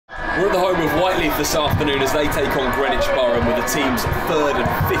We're at the home of Whyteleafe this afternoon as they take on Greenwich Borough, with the teams 3rd and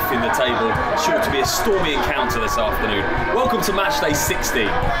 5th in the table. Sure to be a stormy encounter this afternoon. Welcome to Matchday 16.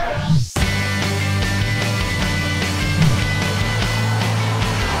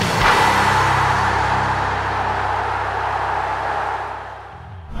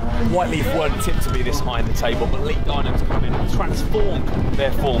 Whyteleafe weren't tipped to be this high in the table, but Needham have come in and transformed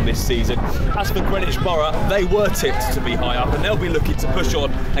their form this season. As for Greenwich Borough, they were tipped to be high up, and they'll be looking to push on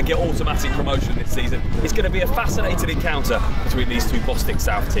and get automatic promotion this season. It's going to be a fascinating encounter between these two Bostik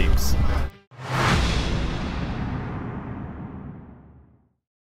South teams.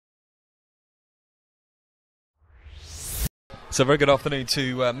 So very good afternoon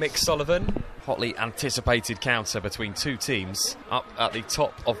to Mick Sullivan. Hotly anticipated counter between two teams up at the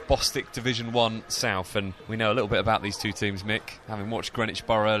top of Bostik Division One South, and we know a little bit about these two teams, Mick. Having watched Greenwich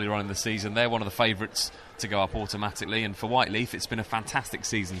Borough earlier on in the season, they're one of the favourites to go up automatically, and for Whyteleafe it's been a fantastic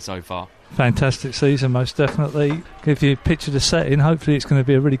season so far. Fantastic season, most definitely. If you picture the setting, hopefully it's going to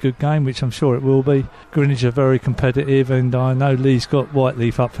be a really good game, which I'm sure it will be. Greenwich are very competitive, and I know Lee's got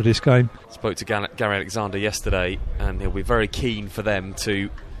Whyteleafe up for this game. Spoke to Gary Alexander yesterday, and he'll be very keen for them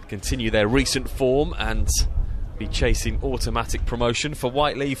to continue their recent form and be chasing automatic promotion. For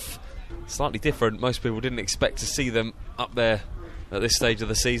Whyteleafe, slightly different. Most people didn't expect to see them up there at this stage of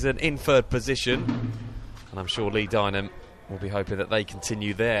the season, in 3rd position. And I'm sure Needham will be hoping that they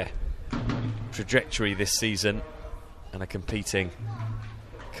continue their trajectory this season and are competing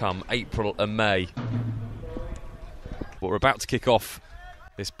come April and May. But we're about to kick off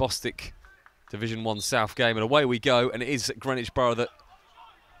this Bostik Division One South game, and away we go. And it is Greenwich Borough that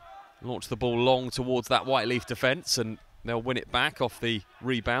launch the ball long towards that Whyteleafe defence, and they'll win it back off the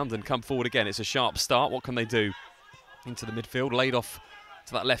rebound and come forward again. It's a sharp start. What can they do? Into the midfield, laid off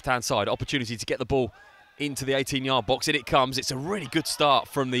to that left-hand side. Opportunity to get the ball into the 18-yard box. In it comes. It's a really good start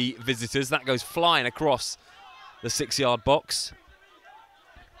from the visitors. That goes flying across the 6-yard box.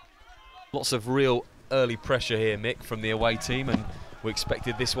 Lots of real early pressure here, Mick, from the away team, and we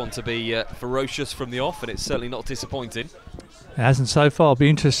expected this one to be ferocious from the off, and it's certainly not disappointing. It hasn't so far. Be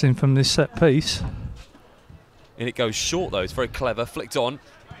interesting from this set piece. And it goes short though. It's very clever. Flicked on.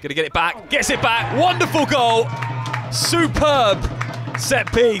 Going to get it back. Gets it back. Wonderful goal. Superb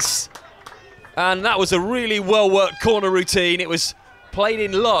set piece. And that was a really well worked corner routine. It was played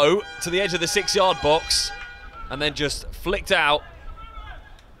in low to the edge of the 6-yard box and then just flicked out.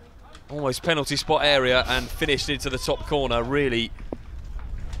 Almost penalty spot area and finished into the top corner. Really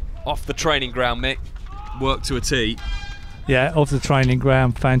off the training ground, Mick. Worked to a tee. Yeah, off the training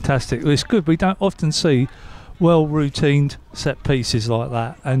ground, fantastic. It's good. We don't often see well-routined set pieces like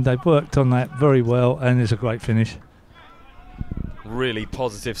that, and they've worked on that very well, and it's a great finish. Really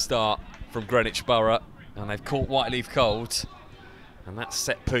positive start from Greenwich Borough, and they've caught Whyteleafe cold, and that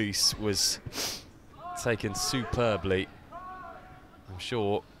set piece was taken superbly. I'm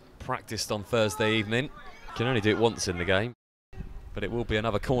sure practiced on Thursday evening. Can only do it once in the game, but it will be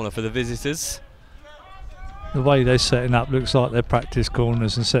another corner for the visitors. The way they're setting up looks like they're practice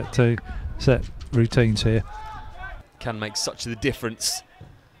corners and set routines here. Can make such a difference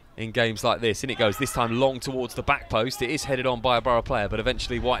in games like this. In it goes, this time long towards the back post. It is headed on by a Borough player, but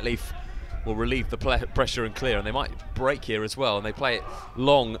eventually Whyteleafe will relieve the pressure and clear, and they might break here as well, and they play it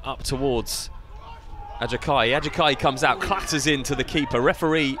long up towards Ajakai. Ajakai comes out, clatters into the keeper.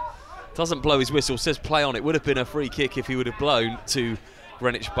 Referee doesn't blow his whistle, says play on. It would have been a free kick if he would have blown to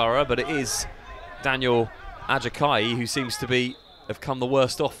Greenwich Borough, but it is Daniel Ajakai who seems to have come the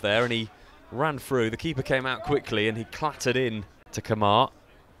worst off there, and he ran through. The keeper came out quickly and he clattered in to Kamar.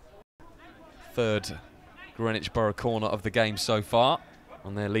 3rd Greenwich Borough corner of the game so far,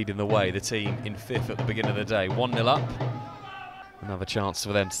 and they're leading the way, the team in 5th at the beginning of the day. 1-0 up. Another chance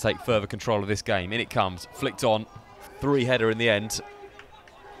for them to take further control of this game. In it comes, flicked on, 3-header in the end,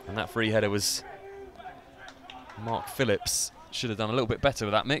 and that 3-header was Mark Phillips. Should have done a little bit better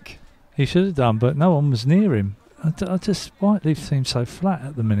with that, Mick. He should have done, but no one was near him. Whyteleafe seems so flat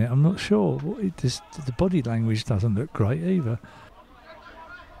at the minute. I'm not sure. The body language doesn't look great either.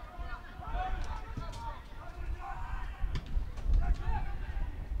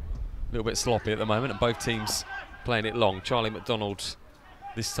 A little bit sloppy at the moment, and both teams playing it long. Charlie McDonald,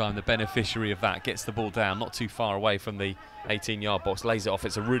 this time the beneficiary of that, gets the ball down, not too far away from the 18-yard box, lays it off.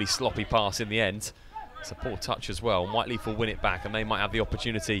 It's a really sloppy pass in the end. It's a poor touch as well, and Whyteleafe will win it back, and they might have the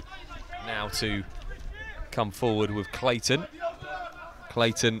opportunity now to come forward with Clayton.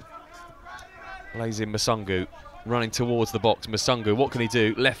 Clayton lays in Masungu, running towards the box. Masungu, what can he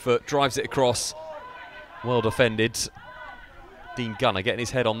do? Left foot, drives it across. Well defended. Dean Gunner getting his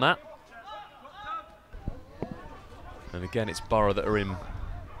head on that. And again, it's Borough that are in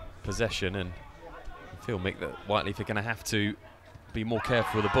possession, and I feel, Mick, that Whyteleafe are going to have to be more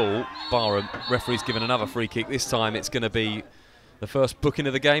careful with the ball. Barham, referee's given another free kick. This time it's going to be the first booking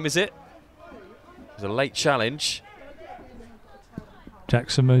of the game, is it? It was a late challenge. Jack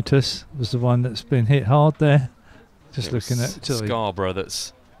Samutis was the one that's been hit hard there. Just looking at Scarborough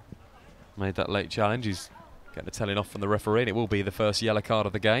that's made that late challenge. He's getting a telling off from the referee, and it will be the first yellow card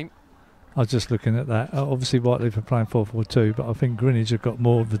of the game. I was just looking at that. Obviously Whyteleafe are playing 4-4-2, but I think Greenwich have got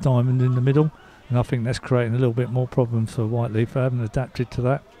more of the diamond in the middle, and I think that's creating a little bit more problems for Whyteleafe. They haven't adapted to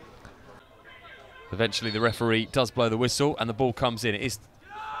that. Eventually the referee does blow the whistle and the ball comes in. It is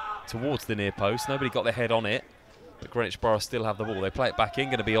towards the near post. Nobody got their head on it, but Greenwich Borough still have the ball. They play it back in,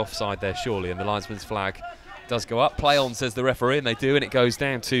 going to be offside there surely, and the linesman's flag does go up. Play on, says the referee, and they do, and it goes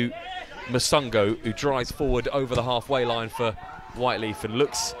down to Musungo, who drives forward over the halfway line for Whyteleafe and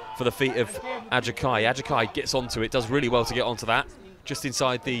looks for the feet of Ajakai. Ajakai gets onto it, does really well to get onto that, just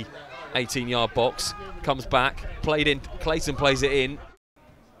inside the 18-yard box, comes back, played in, Clayton plays it in.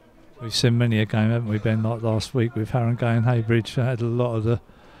 We've seen many a game, haven't we, Ben, like last week with Harringay and Haybridge. Had a lot of the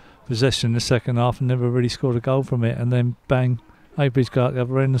possession in the second half and never really scored a goal from it, and then bang, Haybridge got at the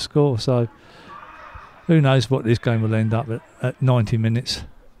other end of the score. So who knows what this game will end up at 90 minutes.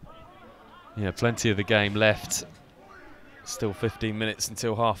 Yeah, plenty of the game left. Still 15 minutes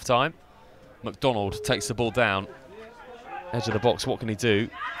until half time. McDonald takes the ball down, edge of the box. What can he do?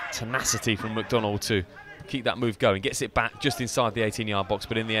 Tenacity from McDonald to keep that move going. Gets it back just inside the 18-yard box,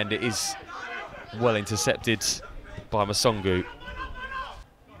 but in the end it is well intercepted by Masongu.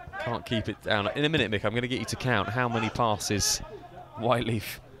 Can't keep it down. In a minute, Mick, I'm going to get you to count how many passes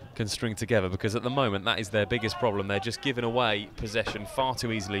Whyteleafe can string together, because at the moment that is their biggest problem. They're just giving away possession far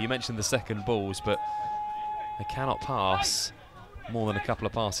too easily. You mentioned the second balls, but they cannot pass more than a couple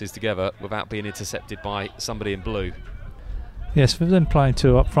of passes together without being intercepted by somebody in blue. Yes, for them playing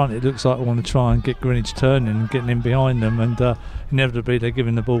two up front, it looks like they want to try and get Greenwich turning and getting in behind them, and inevitably they're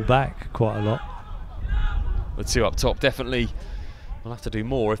giving the ball back quite a lot. The two up top definitely will have to do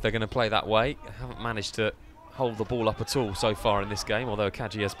more if they're going to play that way. They haven't managed to hold the ball up at all so far in this game, although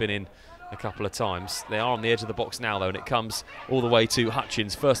Kaji has been in a couple of times. They are on the edge of the box now, though, and it comes all the way to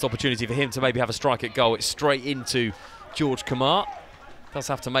Hutchins. First opportunity for him to maybe have a strike at goal. It's straight into George Kamar. Does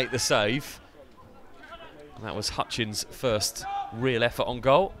have to make the save. And that was Hutchins' first real effort on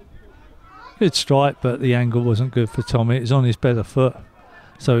goal. Good strike, but the angle wasn't good for Tommy. It was on his better foot,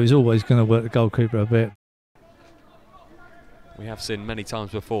 so he's always going to work the goalkeeper a bit. We have seen many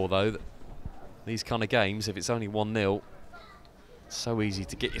times before, though, that these kind of games, if it's only 1-0, it's so easy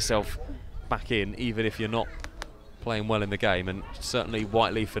to get yourself back in, even if you're not playing well in the game. And certainly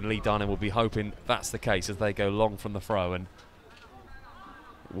Whyteleafe and Lee Dunham will be hoping that's the case as they go long from the throw, and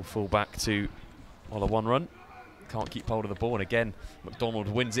it will fall back to, well, a one run. Can't keep hold of the ball, and again McDonald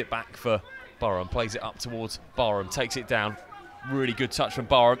wins it back for Barham, plays it up towards Barham, takes it down. Really good touch from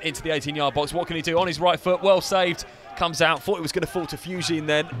Barham into the 18-yard box. What can he do? On his right foot, well saved, comes out. Thought it was going to fall to Fugine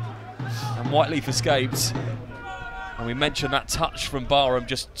then, and Whyteleafe escaped. And we mentioned that touch from Barham,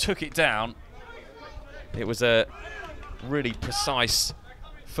 just took it down. It was a really precise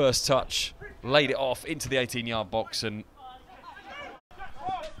first touch, laid it off into the 18-yard box, and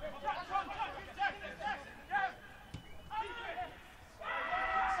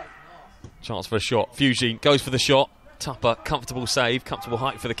chance for a shot. Fugine goes for the shot. Tupper, comfortable save, comfortable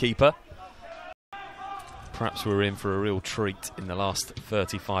height for the keeper. Perhaps we're in for a real treat in the last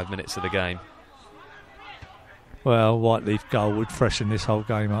 35 minutes of the game. Well, Whyteleafe goal would freshen this whole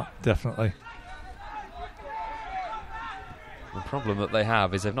game up, definitely. The problem that they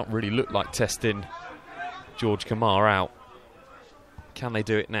have is they've not really looked like testing George Kamar out. Can they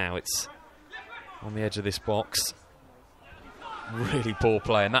do it now? It's on the edge of this box. Really poor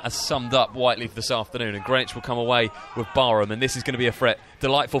play, and that has summed up Whyteleafe this afternoon, and Greenwich will come away with Barham, and this is going to be a threat.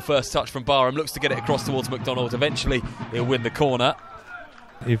 Delightful first touch from Barham, looks to get it across towards McDonald. Eventually he'll win the corner.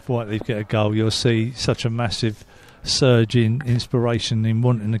 If Whyteleafe get a goal, you'll see such a massive surge in inspiration in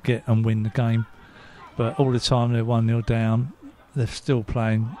wanting to get and win the game, but all the time they're 1-0 down, they're still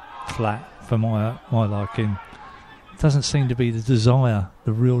playing flat for my liking. It doesn't seem to be the desire,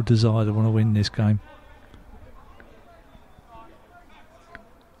 the real desire to want to win this game.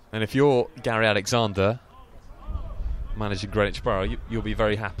 And if you're Gary Alexander, managing Greenwich Borough, you'll be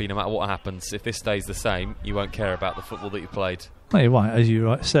very happy no matter what happens. If this stays the same, you won't care about the football that you played. No, you won't. As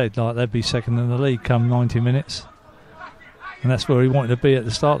you said, like, they'd be second in the league come 90 minutes. And that's where he wanted to be at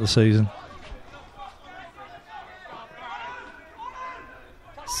the start of the season.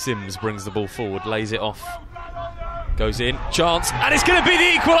 Sims brings the ball forward, lays it off, goes in, chance, and it's going to be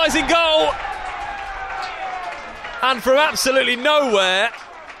the equalising goal! And from absolutely nowhere,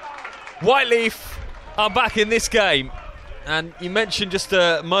 Whyteleafe are back in this game, and you mentioned just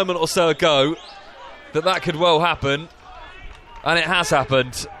a moment or so ago that could well happen, and it has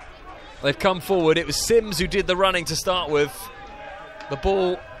happened. They've come forward. It was Sims who did the running to start with. The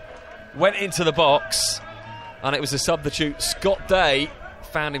ball went into the box, and it was a substitute. Scott Day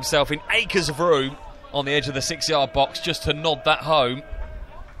found himself in acres of room on the edge of the 6-yard box just to nod that home.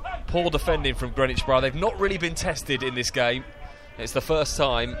 Poor defending from Greenwich Borough. They've not really been tested in this game. It's the first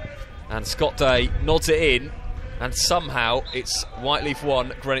time, and Scott Day nods it in, and somehow it's Whyteleafe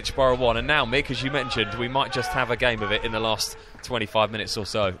 1, Greenwich Borough 1. And now, Mick, as you mentioned, we might just have a game of it in the last 25 minutes or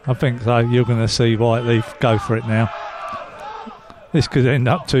so. I think so. You're going to see Whyteleafe go for it now. This could end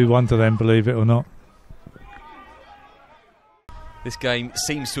up 2-1 to them, believe it or not. This game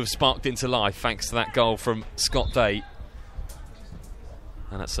seems to have sparked into life thanks to that goal from Scott Day.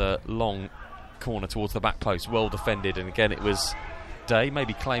 And that's a long corner towards the back post, well defended, and again it was Day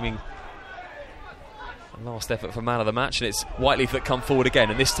maybe claiming a last effort for man of the match, and it's Whyteleafe that come forward again,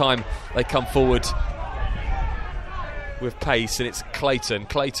 and this time they come forward with pace, and it's Clayton.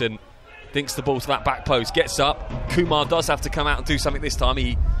 Clayton dinks the ball to that back post, gets up. Kumar does have to come out and do something this time.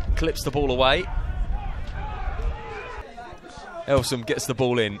 He clips the ball away. Elsom gets the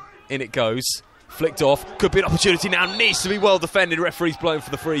ball in it goes, flicked off, could be an opportunity now, needs to be well defended. Referee's blown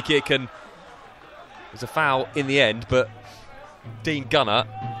for the free kick, and there's a foul in the end, but Dean Gunner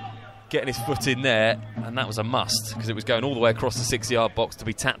getting his foot in there, and that was a must because it was going all the way across the 6-yard box to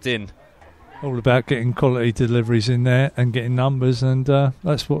be tapped in. All about getting quality deliveries in there and getting numbers, and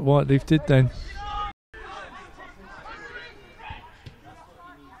that's what Whyteleafe did then.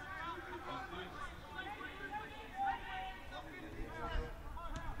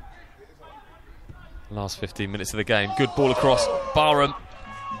 Last 15 minutes of the game. Good ball across. Barham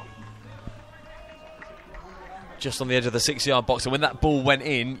just on the edge of the 6-yard box, and when that ball went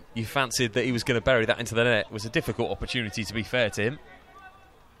in, you fancied that he was going to bury that into the net. It was a difficult opportunity, to be fair to him.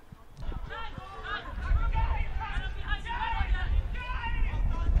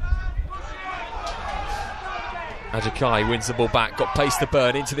 Ajakai wins the ball back, got pace to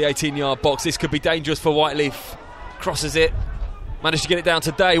burn into the 18-yard box. This could be dangerous for Whyteleafe. Crosses it, managed to get it down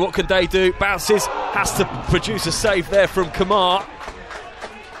to Day. What can Day do? Bounces, has to produce a save there from Kamar.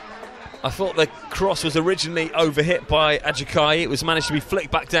 I thought the cross was originally overhit by Ajakai. It was managed to be flicked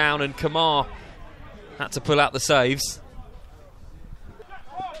back down, and Kamar had to pull out the saves.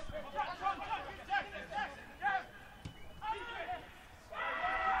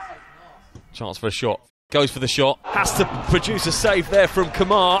 Chance for a shot. Goes for the shot. Has to produce a save there from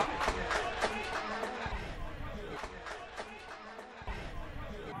Kamar.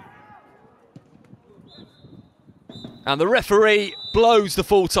 And the referee blows the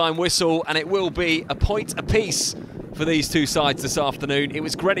full-time whistle, and it will be a point apiece for these two sides this afternoon. It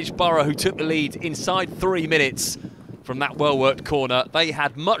was Greenwich Borough who took the lead inside 3 minutes from that well-worked corner. They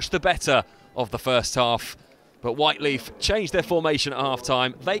had much the better of the first half, but Whyteleafe changed their formation at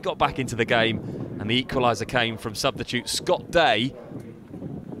half-time. They got back into the game, and the equaliser came from substitute Scott Day.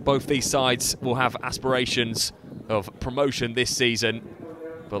 Both these sides will have aspirations of promotion this season,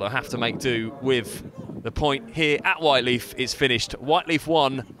 but they'll have to make do with the point here at Whyteleafe. It's finished Whyteleafe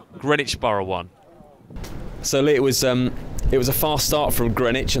 1, Greenwich Borough 1. So Lee, it was a fast start from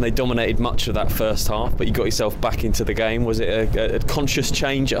Greenwich, and they dominated much of that first half, but you got yourself back into the game. Was it a conscious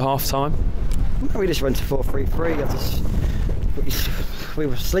change at half-time? We just went to 4-3-3. We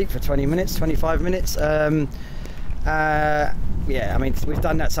were asleep for 20 minutes, 25 minutes. Yeah, I mean, we've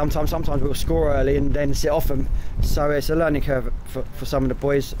done that sometimes. Sometimes we'll score early and then sit off them. So it's a learning curve for some of the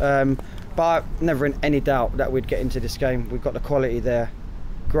boys. But never in any doubt that we'd get into this game. We've got the quality there.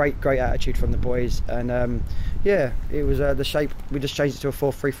 Great attitude from the boys. And yeah, it was the shape. We just changed it to a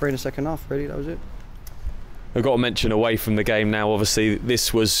 4-3-3 in the second half, really. That was it. We've got to mention away from the game now. Obviously,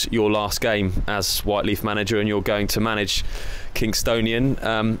 this was your last game as Whyteleafe manager, and you're going to manage Kingstonian.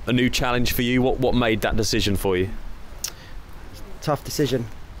 A new challenge for you. What made that decision for you? Tough decision.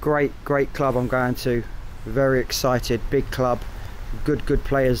 Great club I'm going to. Very excited. Big club. Good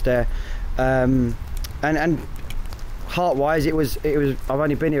players there. And heart-wise, it was. I've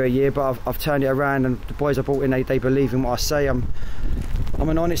only been here a year, but I've turned it around, and the boys I brought in, they believe in what I say. I'm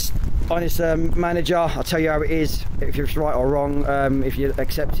an honest manager. I'll tell you how it is, if it's right or wrong, if you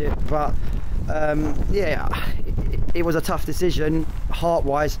accept it. But yeah, it was a tough decision.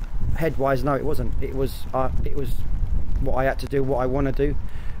 Heart-wise, head-wise, no, it wasn't. It was what I had to do, what I want to do,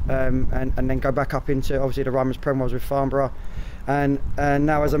 and then go back up into obviously the Ryman's Prem was with Farnborough, and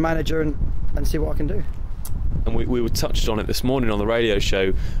now as a manager and see what I can do. and we were touched on it this morning on the radio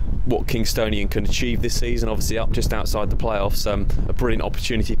show, what Kingstonian can achieve this season, obviously up just outside the playoffs, a brilliant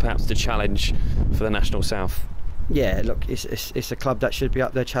opportunity perhaps to challenge for the National South. Yeah, look, it's a club that should be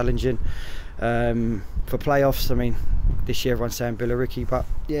up there challenging for playoffs. I mean, this year everyone's saying Billericay, but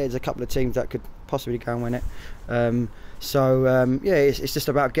yeah, there's a couple of teams that could possibly go and win it. Yeah, it's just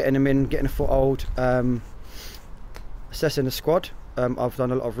about getting them in, getting a foothold, assessing the squad. I've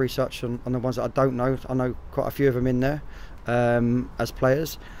done a lot of research on the ones that I don't know. I know quite a few of them in there as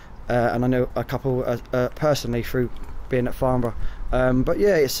players, and I know a couple personally through being at Farnborough. But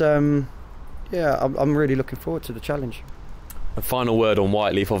yeah, it's I'm really looking forward to the challenge. A final word on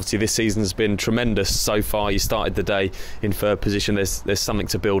Whyteleafe. Obviously this season has been tremendous so far. You started the day in third position. There's something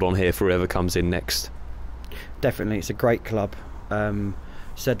to build on here for whoever comes in next. Definitely, it's a great club.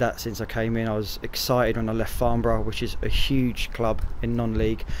 Said that since I came in. I was excited when I left Farnborough, which is a huge club in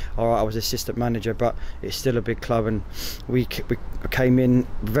non-league. Alright, I was assistant manager, but it's still a big club, and we came in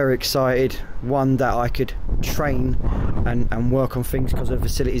very excited. One, that I could train and work on things because of the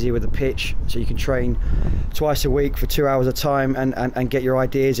facilities here with the pitch, so you can train twice a week for 2 hours a time and get your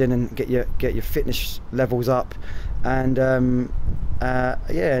ideas in and get your fitness levels up. And it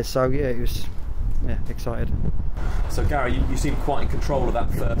was excited. So Gary, you seem quite in control of that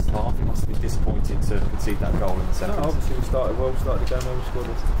first half. It must have been disappointing to concede that goal in the second. No, obviously we started well. We started the game well. We scored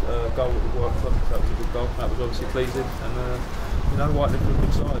a goal that we worked on. That was a good goal. That was obviously pleasing. And Whyteleafe are a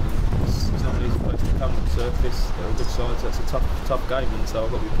good side. It's not an easy place to come on the surface. They're a good side. So it's a tough game, and so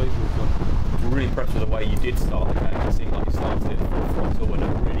I've got to be pleased with it. I'm really impressed with the way you did start the game. It seemed like you started it frontal and a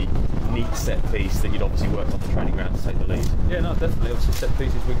really neat set piece that you'd obviously worked on the training ground to take the lead. Yeah, no, definitely. Obviously set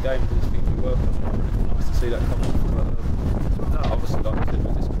pieces win games, and it's things we work on. Really nice to see that come off. Obviously, like I said,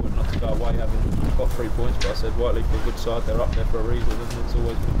 we're disappointed not to go away having got 3 points, but I said Whyteleafe are a good side, they're up there for a reason, and it's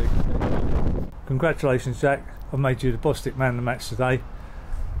always been a big. Congratulations, Jack. I've made you the Bostik man of the match today.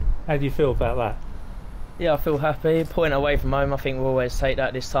 How do you feel about that? Yeah, I feel happy. Point away from home, I think we'll always take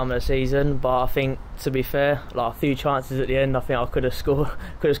that this time of the season, but I think, to be fair, like a few chances at the end, I think I could have scored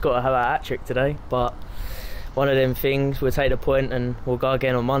a hat-trick today, but one of them things, we'll take the point and we'll go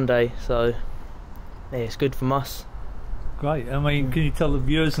again on Monday, so yeah, it's good from us. Great. I mean, can you tell the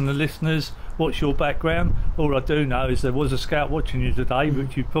viewers and the listeners what's your background? All I do know is there was a scout watching you today,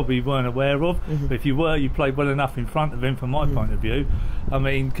 which you probably weren't aware of. But if you were, you played well enough in front of him from my point of view. I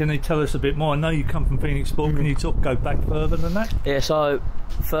mean, can you tell us a bit more? I know you come from Phoenix Sport. Can you go back further than that? Yeah, so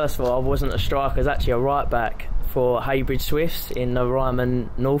first of all, I wasn't a striker. I was actually a right back for Haybridge Swifts in the Ryman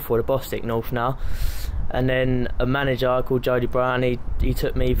North, or the Bostik North now. And then a manager called Jody Brown, he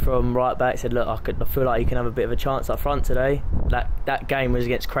took me from right back, said, look, I feel like you can have a bit of a chance up front today. That game was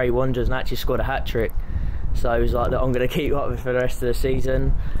against Cray Wanderers and actually scored a hat-trick. So he was like, I'm going to keep up with for the rest of the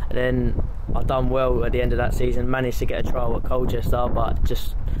season. And then I done well at the end of that season, managed to get a trial at Colchester, but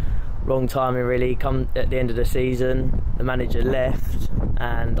just wrong timing really. Come at the end of the season, the manager left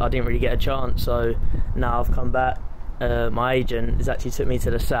and I didn't really get a chance. So now I've come back. My agent has actually took me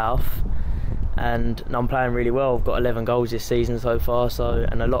to the south, and I'm playing really well. I've got 11 goals this season so far,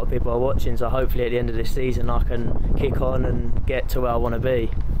 and a lot of people are watching, so hopefully at the end of this season I can kick on and get to where I want to be.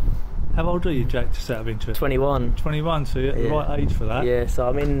 How old are you, Jack, just out of interest? 21. 21, so you're at the right age for that. Yeah, so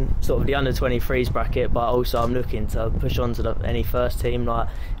I'm in sort of the under-23s bracket, but also I'm looking to push on to any first team, like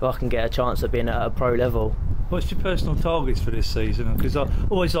if I can get a chance at being at a pro level. What's your personal targets for this season? Because I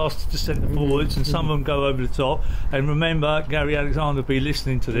always ask the centre forwards, and some of them go over the top. And remember, Gary Alexander will be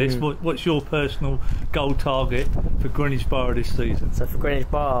listening to this. What's your personal goal target for Greenwich Borough this season? So for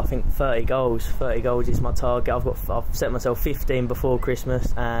Greenwich Borough, I think 30 goals. 30 goals is my target. I've set myself 15 before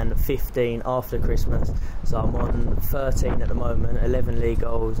Christmas and 15 after Christmas. So I'm on 13 at the moment, 11 league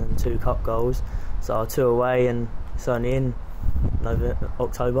goals and 2 cup goals. So 2 away, and it's only in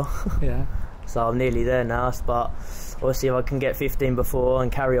October. Yeah. So I'm nearly there now, but obviously if I can get 15 before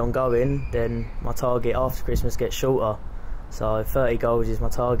and carry on going, then my target after Christmas gets shorter. So 30 goals is my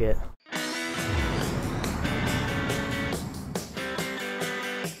target.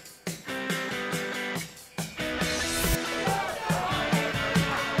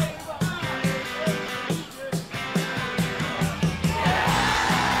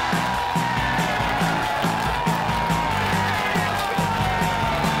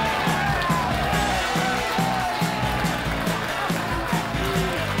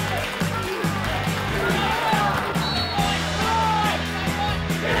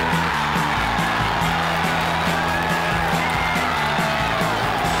 Yeah!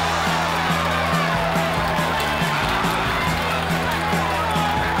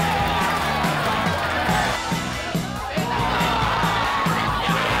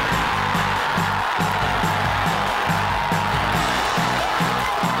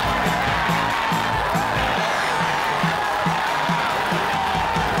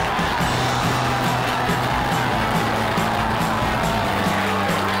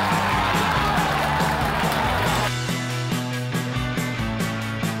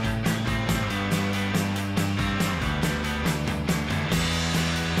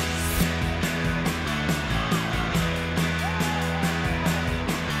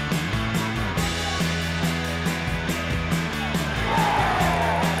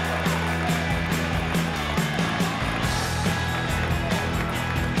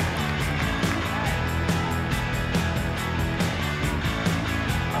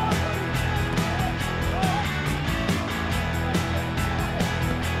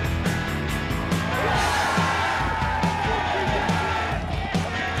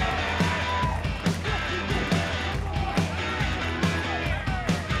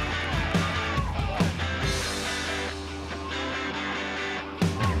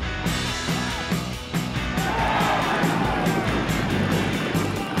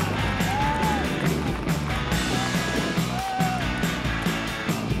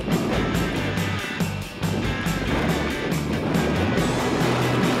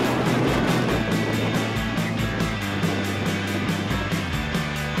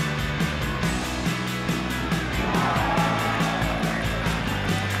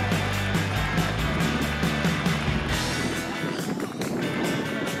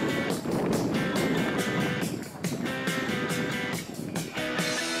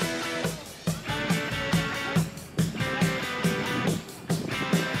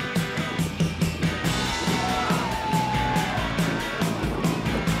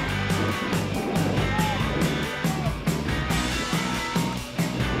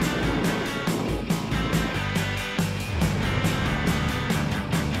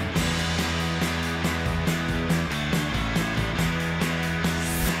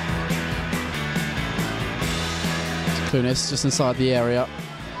 Clunis just inside the area,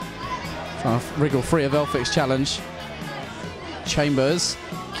 trying to wriggle free of Elphick's challenge. Chambers,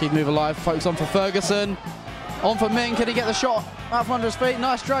 keep move alive, focus on for Ferguson. On for Ming, can he get the shot out from under his feet?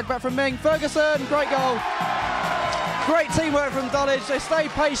 Nice drag back from Ming. Ferguson, great goal. Great teamwork from Dulwich. They stay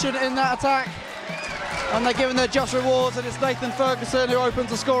patient in that attack and they're given their just rewards, and it's Nathan Ferguson who opens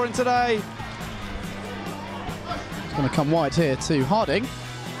the scoring today. It's going to come wide here to Harding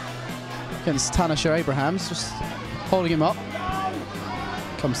against Tanisha Abrahams, just holding him up.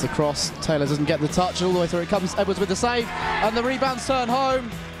 Comes the cross, Taylor doesn't get the touch, all the way through it comes Edwards with the save, and the rebound's turned home.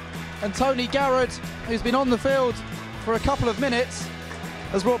 And Tony Garrett, who's been on the field for a couple of minutes,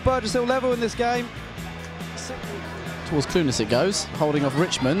 has brought Burgess Hill level in this game. Towards Clunis it goes, holding off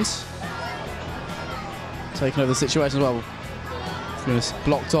Richmond. Taking over the situation as well. Clunis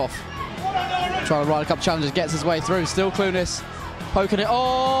blocked off. Trying to ride a couple of challenges, gets his way through. Still Clunis poking it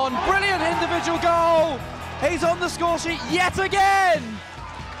on. Brilliant individual goal! He's on the score sheet yet again!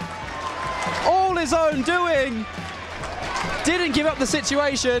 All his own doing. Didn't give up the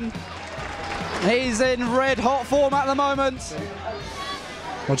situation. He's in red hot form at the moment.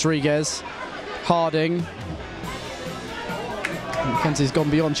 Rodriguez, Harding. Mackenzie's gone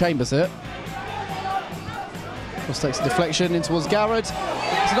beyond Chambers here. Cross takes a deflection in towards Garrett.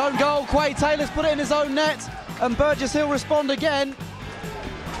 It's an own goal. Quay Taylor's put it in his own net, and Burgess Hill respond again.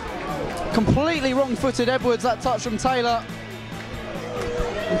 Completely wrong-footed Edwards, that touch from Taylor.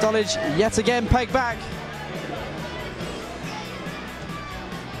 And Dulwich yet again pegged back.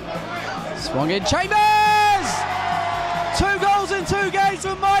 Swung in, Chambers! 2 goals in 2 games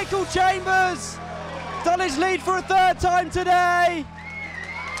from Michael Chambers. Dulwich lead for a 3rd time today.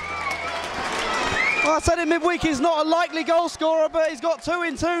 Well, I said in midweek he's not a likely goal scorer, but he's got 2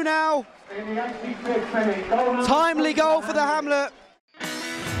 in 2 now. Timely goal for the Hamlet.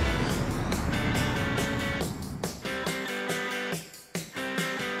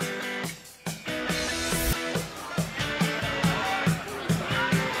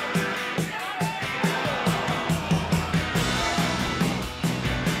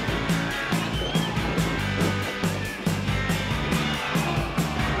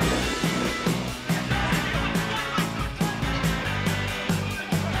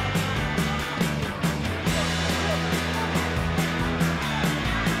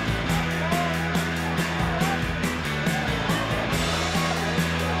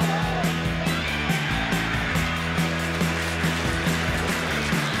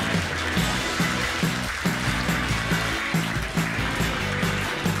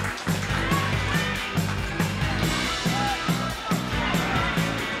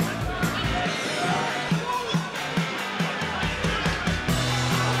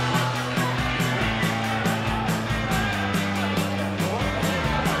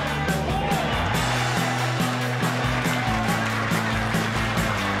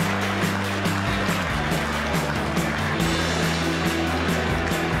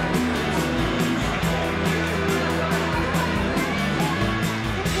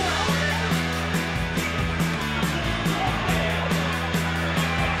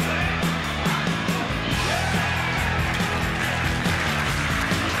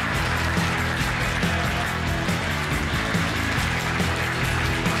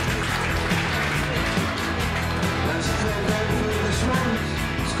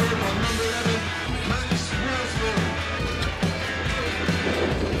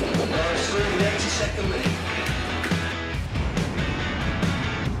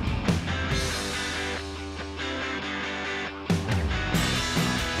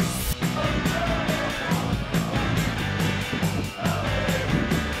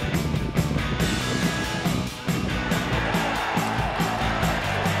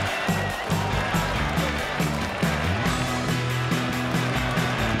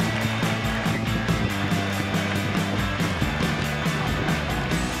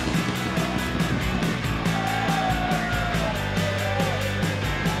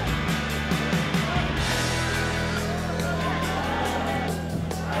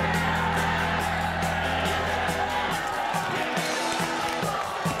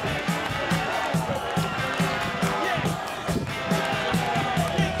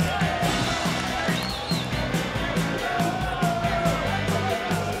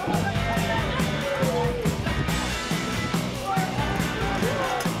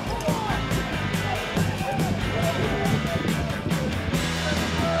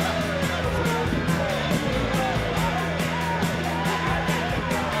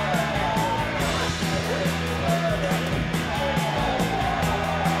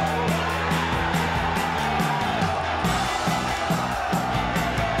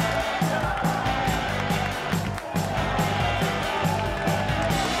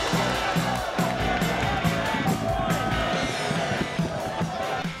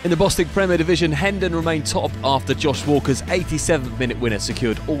 In the Bostik Premier Division, Hendon remained top after Josh Walker's 87th minute winner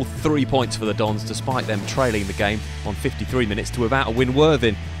secured all 3 points for the Dons despite them trailing the game on 53 minutes to without a win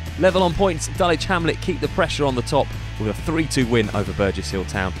Worthing. Level on points, Dulwich Hamlet keep the pressure on the top with a 3-2 win over Burgess Hill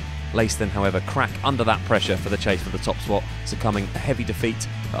Town. Leiston, however, crack under that pressure for the chase for the top spot, succumbing a heavy defeat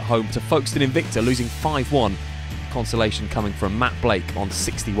at home to Folkestone Invicta, losing 5-1. Consolation coming from Matt Blake on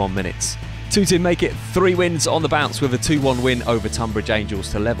 61 minutes. Tooting make it 3 wins on the bounce with a 2-1 win over Tonbridge Angels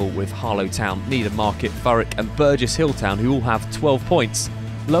to level with Harlow Town, Needham Market, Thurrock and Burgess Hill Town, who all have 12 points.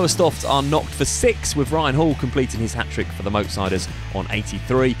 Lowestoft are knocked for 6 with Ryan Hall completing his hat-trick for the Moatsiders on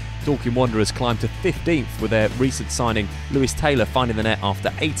 83. Dorking Wanderers climb to 15th with their recent signing Lewis Taylor finding the net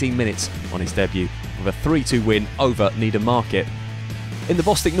after 18 minutes on his debut with a 3-2 win over Needham Market. In the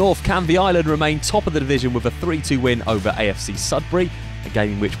Bostik North, Canvey Island remain top of the division with a 3-2 win over AFC Sudbury, a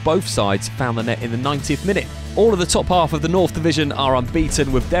game in which both sides found the net in the 90th minute. All of the top half of the North Division are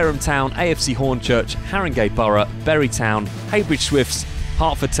unbeaten with Dereham Town, AFC Hornchurch, Haringey Borough, Bury Town, Heybridge Swifts,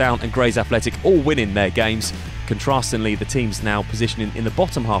 Hertford Town and Grays Athletic all winning their games. Contrastingly, the teams now positioning in the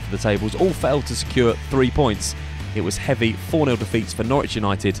bottom half of the tables all failed to secure 3 points. It was heavy 4-0 defeats for Norwich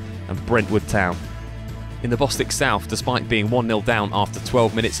United and Brentwood Town. In the Bostik South, despite being 1-0 down after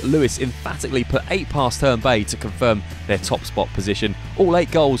 12 minutes, Lewis emphatically put 8 past Herne Bay to confirm their top spot position. All 8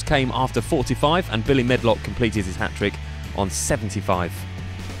 goals came after 45 and Billy Medlock completed his hat-trick on 75.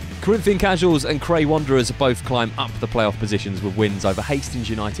 Corinthian Casuals and Cray Wanderers both climb up the playoff positions with wins over Hastings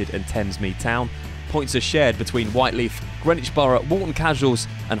United and Thamesmead Town. Points are shared between Whyteleafe, Greenwich Borough, Walton Casuals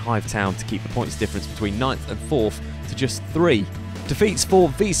and Hive Town to keep the points difference between 9th and 4th to just 3. Defeats for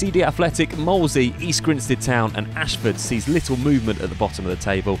VCD Athletic, Molesey, East Grinstead Town and Ashford sees little movement at the bottom of the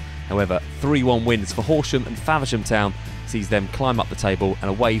table. However, 3-1 wins for Horsham and Faversham Town sees them climb up the table and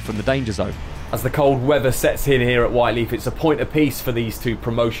away from the danger zone. As the cold weather sets in here at Whyteleafe, it's a point apiece for these two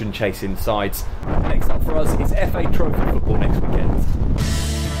promotion chasing sides. Next up for us is FA Trophy football next week.